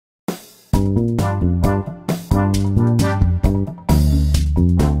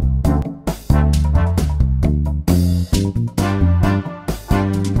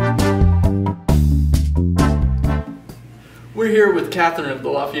with Catherine of the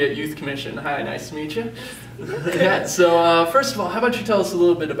Lafayette Youth Commission. Hi, nice to meet you. Yeah, so first of all, how about you tell us a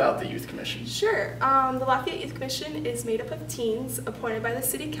little bit about the Youth Commission? Sure. The Lafayette Youth Commission is made up of teens appointed by the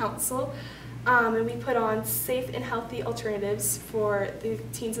City Council, and we put on safe and healthy alternatives for the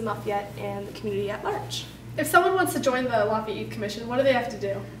teens in Lafayette and the community at large. If someone wants to join the Lafayette Youth Commission, what do they have to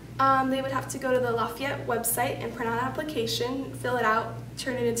do? They would have to go to the Lafayette website and print out an application, fill it out,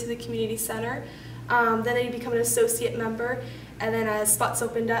 turn it into the community center. Then they become an associate member, and then as spots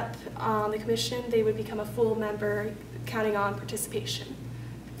opened up on the commission, they would become a full member, counting on participation.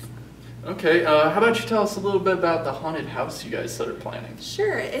 Okay, how about you tell us a little bit about the haunted house you guys started planning?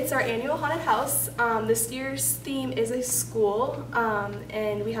 Sure, it's our annual haunted house. This year's theme is a school,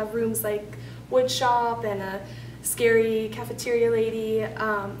 and we have rooms like wood shop and a scary cafeteria lady,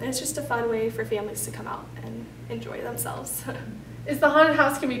 and it's just a fun way for families to come out and enjoy themselves. Is the haunted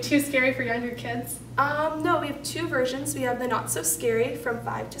house going to be too scary for younger kids? No, we have two versions. We have the not so scary from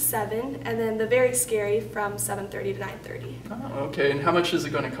 5 to 7, and then the very scary from 7:30 to 9:30. Oh, okay, and how much is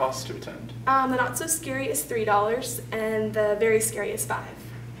it going to cost to attend? The not so scary is $3, and the very scary is $5.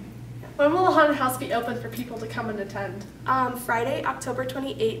 When will the haunted house be open for people to come and attend? Friday, October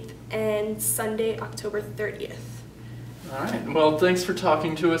 28th, and Sunday, October 30th. All right, well, thanks for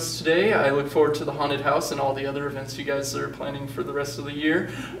talking to us today. I look forward to the haunted house and all the other events you guys are planning for the rest of the year.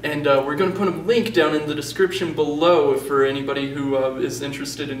 And we're going to put a link down in the description below for anybody who is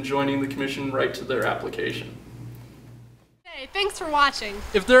interested in joining the commission, right to their application. Hey, thanks for watching.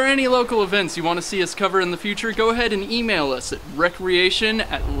 If there are any local events you want to see us cover in the future, go ahead and email us at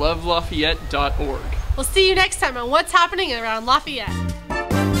recreation@lovelafayette.org. We'll see you next time on What's Happening Around Lafayette.